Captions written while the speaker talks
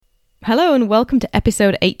Hello and welcome to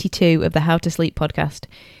episode 82 of the How to Sleep podcast.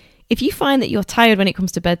 If you find that you're tired when it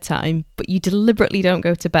comes to bedtime, but you deliberately don't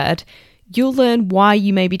go to bed, you'll learn why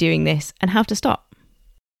you may be doing this and how to stop.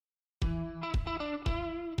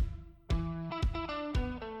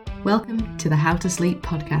 Welcome to the How to Sleep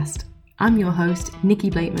podcast. I'm your host, Nikki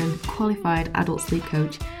Blakeman, qualified adult sleep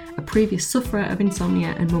coach, a previous sufferer of insomnia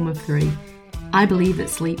and mum of three. I believe that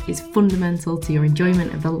sleep is fundamental to your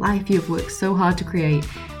enjoyment of the life you have worked so hard to create,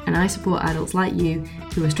 and I support adults like you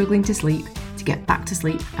who are struggling to sleep to get back to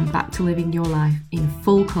sleep and back to living your life in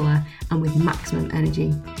full colour and with maximum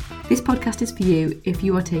energy. This podcast is for you if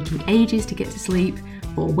you are taking ages to get to sleep,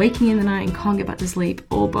 or waking in the night and can't get back to sleep,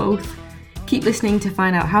 or both. Keep listening to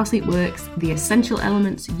find out how sleep works, the essential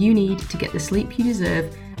elements you need to get the sleep you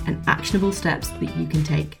deserve, and actionable steps that you can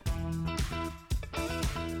take.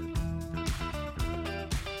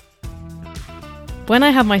 When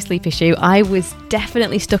I had my sleep issue, I was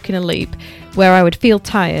definitely stuck in a loop where I would feel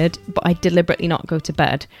tired, but I'd deliberately not go to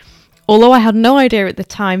bed. Although I had no idea at the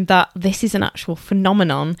time that this is an actual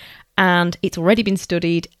phenomenon and it's already been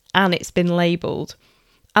studied and it's been labelled.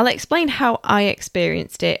 I'll explain how I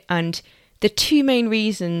experienced it and the two main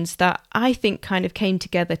reasons that I think kind of came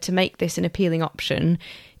together to make this an appealing option,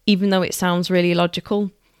 even though it sounds really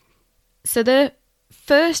logical. So the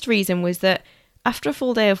first reason was that after a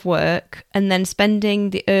full day of work and then spending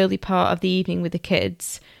the early part of the evening with the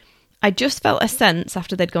kids, I just felt a sense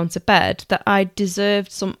after they'd gone to bed that I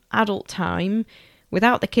deserved some adult time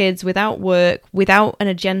without the kids, without work, without an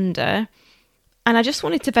agenda. And I just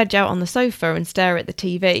wanted to veg out on the sofa and stare at the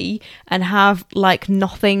TV and have like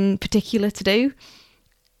nothing particular to do.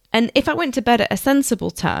 And if I went to bed at a sensible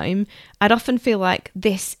time, I'd often feel like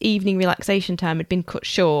this evening relaxation time had been cut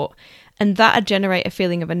short, and that'd generate a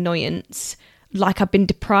feeling of annoyance, like I've been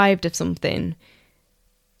deprived of something.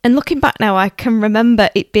 And looking back now, I can remember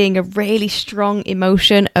it being a really strong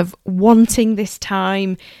emotion of wanting this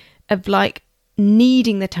time, of like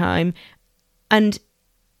needing the time. And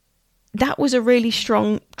that was a really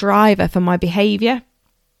strong driver for my behaviour.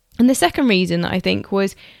 And the second reason I think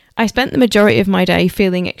was I spent the majority of my day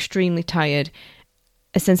feeling extremely tired,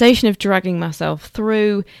 a sensation of dragging myself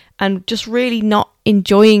through and just really not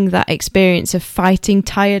enjoying that experience of fighting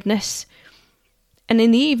tiredness. And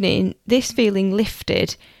in the evening, this feeling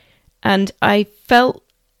lifted and I felt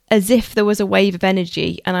as if there was a wave of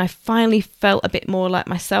energy and I finally felt a bit more like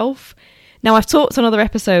myself. Now, I've talked on other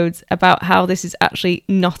episodes about how this is actually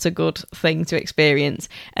not a good thing to experience,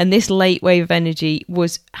 and this late wave of energy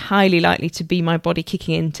was highly likely to be my body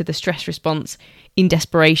kicking into the stress response in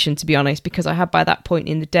desperation, to be honest, because I had by that point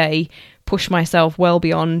in the day pushed myself well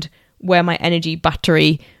beyond where my energy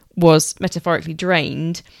battery was metaphorically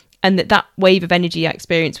drained, and that wave of energy I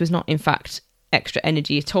experienced was not, in fact, extra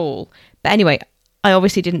energy at all. But anyway, I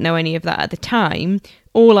obviously didn't know any of that at the time.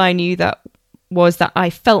 All I knew that was that I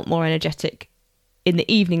felt more energetic in the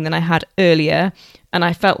evening than I had earlier, and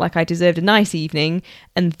I felt like I deserved a nice evening,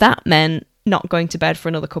 and that meant not going to bed for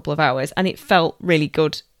another couple of hours, and it felt really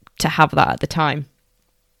good to have that at the time.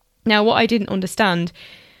 Now, what I didn't understand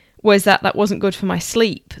was that that wasn't good for my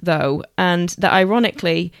sleep, though, and that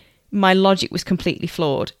ironically, my logic was completely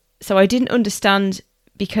flawed. So I didn't understand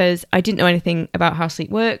because I didn't know anything about how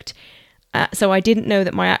sleep worked. So I didn't know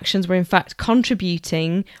that my actions were in fact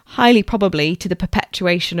contributing, highly probably, to the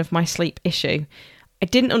perpetuation of my sleep issue. I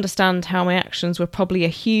didn't understand how my actions were probably a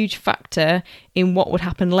huge factor in what would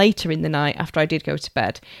happen later in the night after I did go to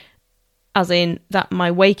bed. As in that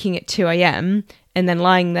my waking at 2 a.m. and then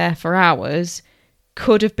lying there for hours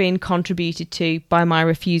could have been contributed to by my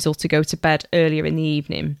refusal to go to bed earlier in the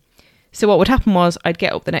evening. So what would happen was I'd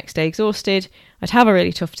get up the next day exhausted, I'd have a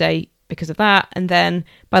really tough day because of that, and then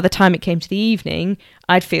by the time it came to the evening,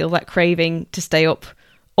 I'd feel that craving to stay up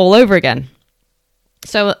all over again.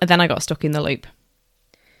 So then I got stuck in the loop.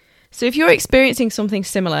 So if you're experiencing something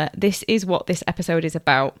similar, this is what this episode is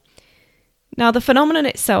about. Now, the phenomenon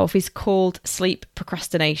itself is called sleep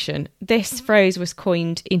procrastination. This phrase was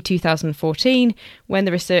coined in 2014 when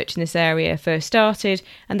the research in this area first started,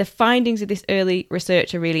 and the findings of this early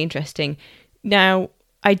research are really interesting. Now,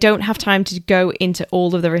 I don't have time to go into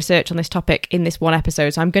all of the research on this topic in this one episode,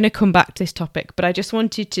 so I'm going to come back to this topic, but I just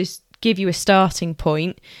wanted to give you a starting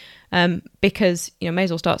point because, may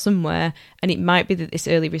as well start somewhere, and it might be that this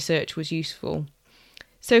early research was useful.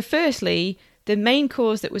 So firstly, the main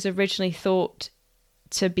cause that was originally thought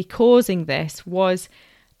to be causing this was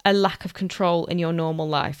a lack of control in your normal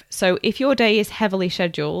life. So if your day is heavily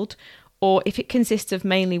scheduled, or if it consists of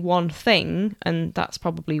mainly one thing, and that's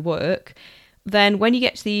probably work, then when you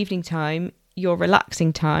get to the evening time, your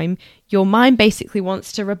relaxing time, your mind basically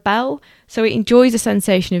wants to rebel. So it enjoys a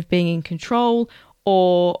sensation of being in control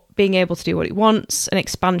or being able to do what it wants, an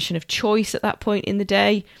expansion of choice at that point in the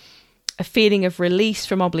day, a feeling of release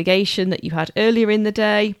from obligation that you had earlier in the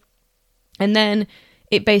day. And then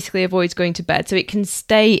it basically avoids going to bed. So it can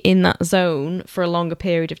stay in that zone for a longer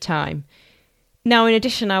period of time. Now, in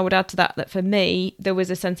addition, I would add to that for me, there was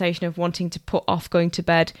a sensation of wanting to put off going to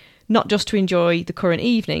bed, not just to enjoy the current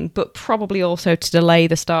evening, but probably also to delay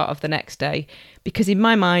the start of the next day. Because in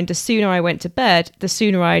my mind, the sooner I went to bed, the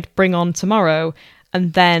sooner I'd bring on tomorrow,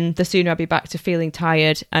 and then the sooner I'd be back to feeling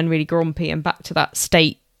tired and really grumpy and back to that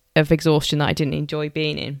state of exhaustion that I didn't enjoy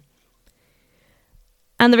being in.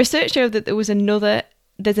 And the research showed that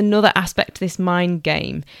there's another aspect to this mind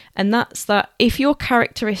game, and that's that if you're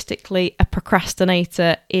characteristically a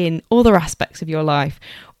procrastinator in other aspects of your life,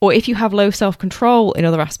 or if you have low self-control in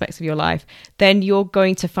other aspects of your life, then you're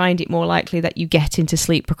going to find it more likely that you get into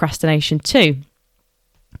sleep procrastination too.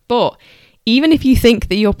 But even if you think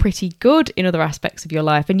that you're pretty good in other aspects of your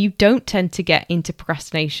life and you don't tend to get into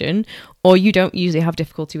procrastination, or you don't usually have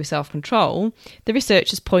difficulty with self-control, the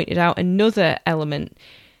researchers pointed out another element,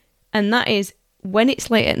 and that is when it's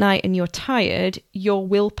late at night and you're tired, your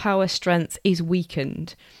willpower strength is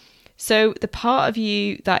weakened. So the part of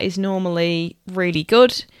you that is normally really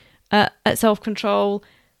good at self-control,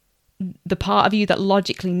 the part of you that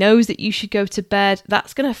logically knows that you should go to bed,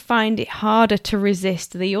 that's going to find it harder to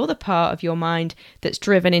resist the other part of your mind that's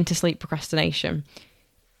driven into sleep procrastination.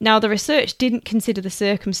 Now, the research didn't consider the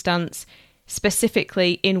circumstance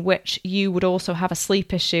specifically in which you would also have a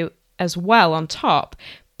sleep issue as well on top,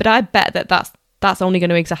 but I bet that that's only going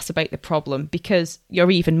to exacerbate the problem because you're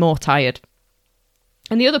even more tired.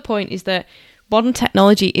 And the other point is that modern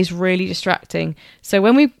technology is really distracting. So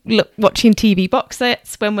when we look watching TV box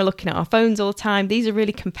sets, when we're looking at our phones all the time, these are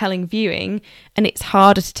really compelling viewing, and it's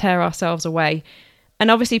harder to tear ourselves away. And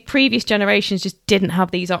obviously previous generations just didn't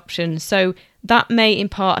have these options. So that may in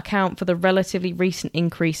part account for the relatively recent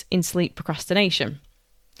increase in sleep procrastination.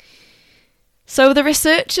 So the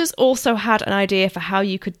researchers also had an idea for how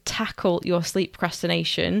you could tackle your sleep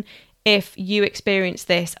procrastination if you experience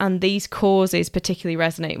this and these causes particularly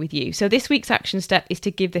resonate with you. So this week's action step is to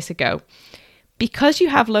give this a go. Because you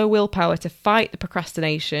have low willpower to fight the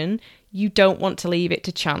procrastination, you don't want to leave it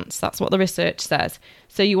to chance. That's what the research says.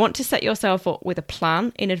 So you want to set yourself up with a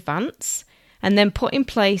plan in advance and then put in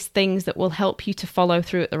place things that will help you to follow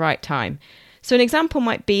through at the right time. So an example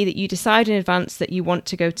might be that you decide in advance that you want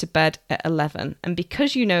to go to bed at 11. And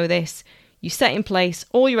because you know this, you set in place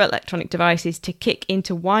all your electronic devices to kick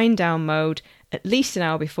into wind down mode at least an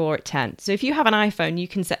hour before at 10. So if you have an iPhone, you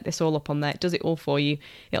can set this all up on there. It does it all for you.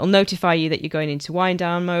 It'll notify you that you're going into wind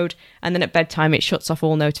down mode, and then at bedtime it shuts off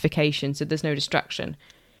all notifications so there's no distraction.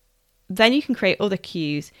 Then you can create other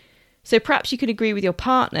cues. So perhaps you could agree with your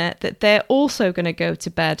partner that they're also going to go to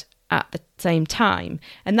bed at the same time.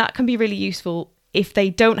 And that can be really useful if they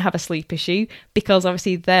don't have a sleep issue, because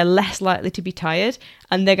obviously they're less likely to be tired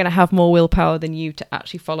and they're going to have more willpower than you to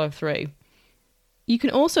actually follow through. You can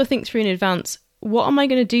also think through in advance, what am I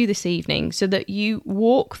going to do this evening? So that you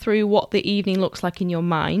walk through what the evening looks like in your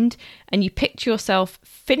mind and you picture yourself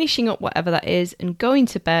finishing up whatever that is and going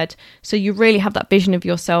to bed, so you really have that vision of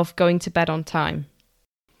yourself going to bed on time.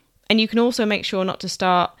 And you can also make sure not to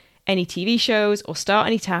start any TV shows or start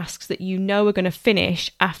any tasks that you know are going to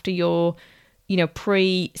finish after your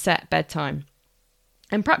pre-set bedtime.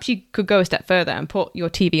 And perhaps you could go a step further and put your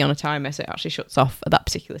TV on a timer so it actually shuts off at that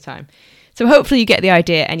particular time. So hopefully you get the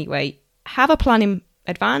idea anyway. Have a plan in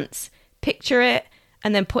advance, picture it,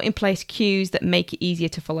 and then put in place cues that make it easier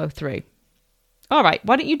to follow through. All right,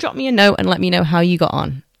 why don't you drop me a note and let me know how you got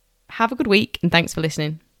on. Have a good week and thanks for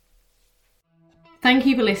listening. Thank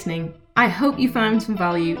you for listening. I hope you found some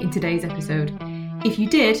value in today's episode. If you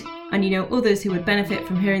did, and you know others who would benefit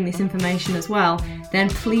from hearing this information as well, then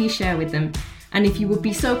please share with them. And if you would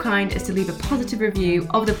be so kind as to leave a positive review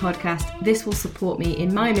of the podcast, this will support me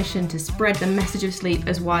in my mission to spread the message of sleep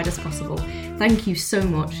as wide as possible. Thank you so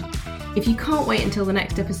much. If you can't wait until the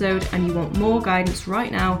next episode and you want more guidance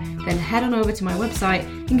right now, then head on over to my website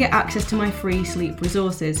and get access to my free sleep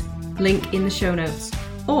resources. Link in the show notes.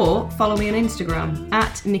 Or follow me on Instagram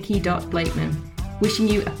 @nikki.blakeman. Wishing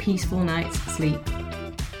you a peaceful night's sleep.